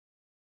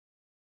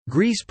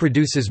Greece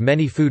produces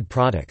many food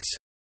products.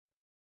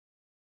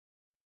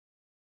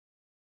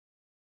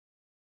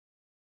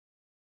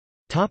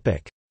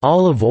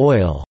 Olive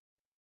oil.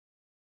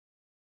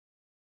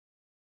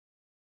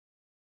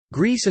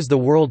 Greece is the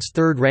world's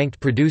third-ranked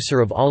producer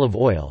of olive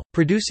oil,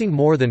 producing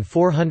more than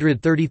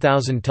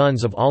 430,000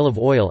 tons of olive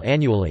oil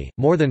annually,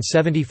 more than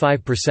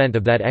 75%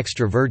 of that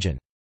extra virgin.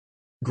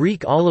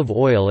 Greek olive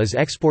oil is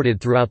exported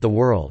throughout the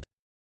world.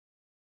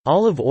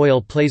 Olive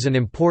oil plays an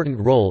important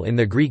role in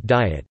the Greek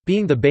diet,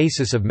 being the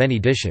basis of many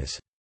dishes.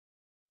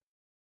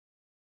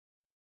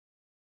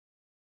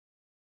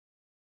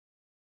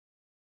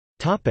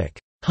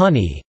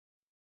 Honey.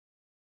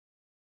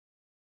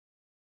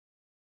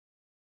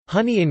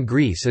 Honey in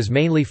Greece is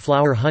mainly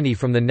flower honey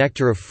from the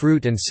nectar of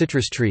fruit and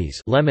citrus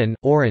trees, lemon,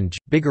 orange,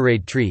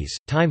 bigarade trees,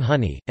 thyme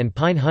honey, and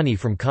pine honey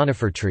from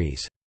conifer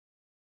trees.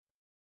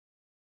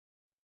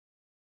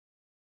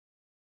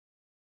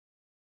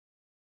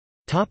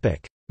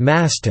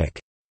 Mastic.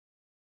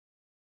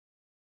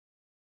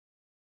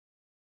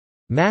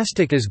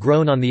 Mastic is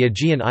grown on the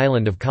Aegean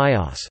island of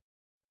Chios.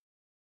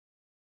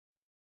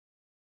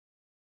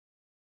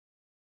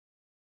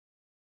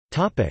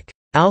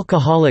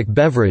 Alcoholic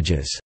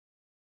beverages.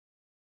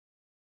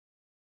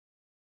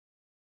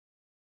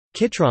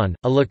 Citron,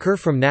 a liqueur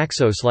from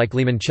Naxos like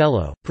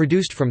limoncello,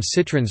 produced from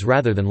citrons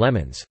rather than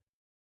lemons.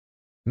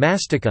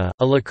 Mastica,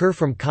 a liqueur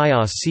from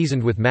Chios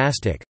seasoned with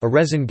mastic, a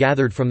resin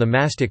gathered from the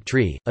mastic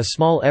tree, a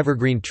small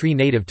evergreen tree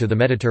native to the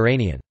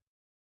Mediterranean.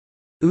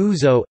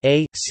 Ouzo,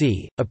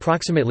 A.C.,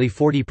 approximately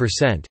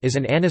 40%, is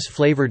an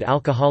anise-flavored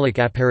alcoholic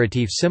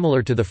aperitif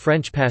similar to the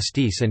French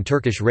pastis and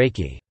Turkish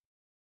raki.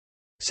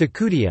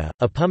 Sakoudia,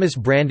 a pumice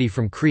brandy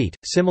from Crete,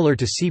 similar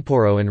to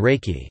Siporo and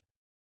raki.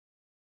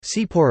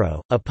 Siporo,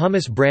 a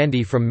pumice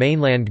brandy from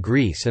mainland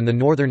Greece and the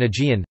northern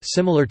Aegean,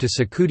 similar to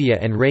Sakoudia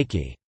and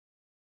raki.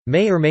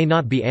 May or may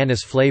not be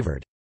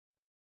anise-flavored.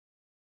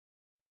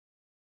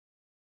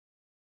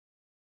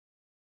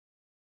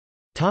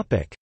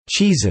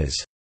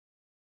 Cheeses.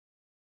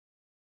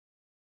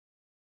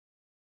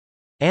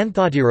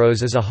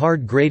 Anthotyros is a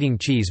hard grating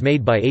cheese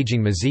made by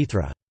aging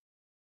Mazithra.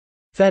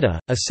 Feta,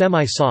 a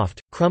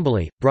semi-soft,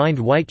 crumbly, brined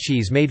white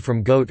cheese made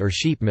from goat or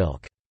sheep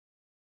milk.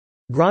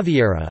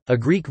 Graviera, a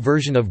Greek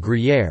version of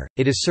Gruyère,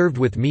 it is served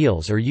with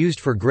meals or used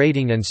for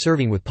grating and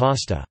serving with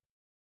pasta.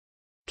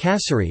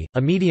 Kasseri,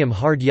 a medium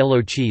hard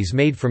yellow cheese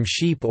made from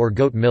sheep or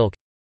goat milk.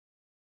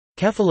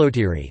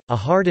 Kefalotiri, a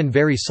hard and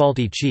very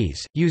salty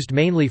cheese, used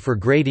mainly for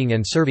grating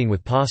and serving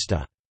with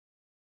pasta.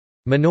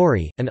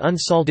 Minori, an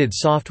unsalted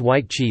soft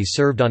white cheese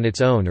served on its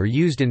own or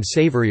used in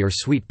savory or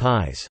sweet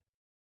pies.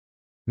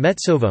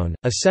 Metsovone,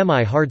 a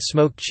semi-hard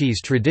smoked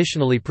cheese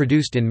traditionally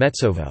produced in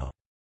Metsovo.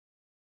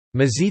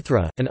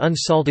 Mazithra, an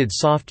unsalted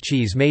soft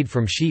cheese made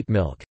from sheep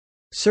milk.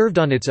 Served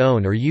on its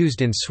own or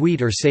used in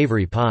sweet or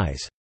savory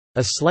pies.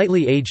 A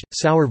slightly aged,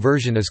 sour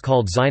version is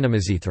called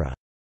Xynomazithra.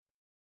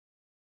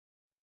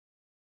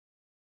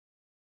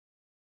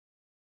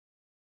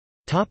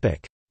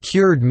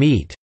 Cured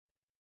meat.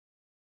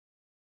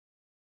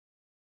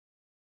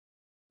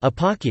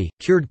 Apaki,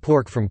 cured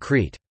pork from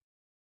Crete.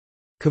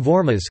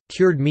 Kavormas,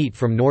 cured meat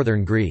from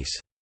northern Greece.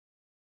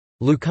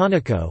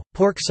 Loukaniko,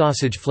 pork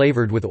sausage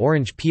flavored with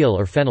orange peel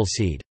or fennel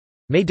seed.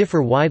 May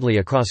differ widely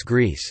across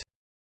Greece.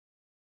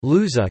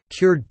 Louza,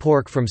 cured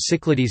pork from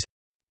Cyclades.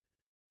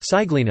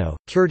 Siglino,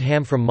 cured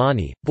ham from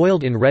Mani,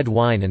 boiled in red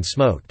wine and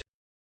smoked.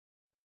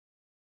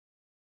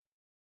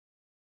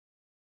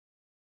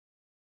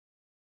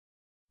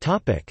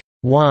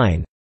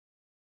 Wine.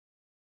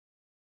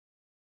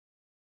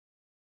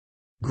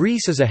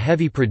 Greece is a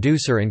heavy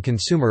producer and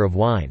consumer of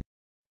wine.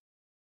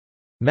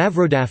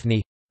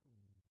 Mavrodaphne,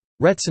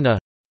 Retsina,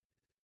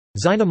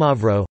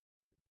 Xinomavro,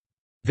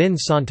 Vin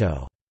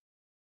Santo.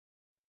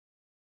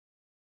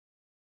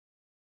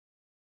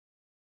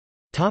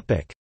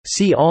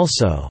 See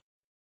also: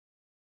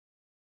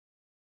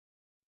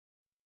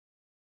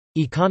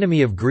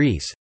 Economy of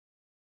Greece,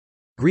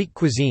 Greek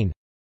cuisine,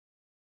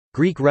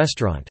 Greek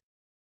restaurant.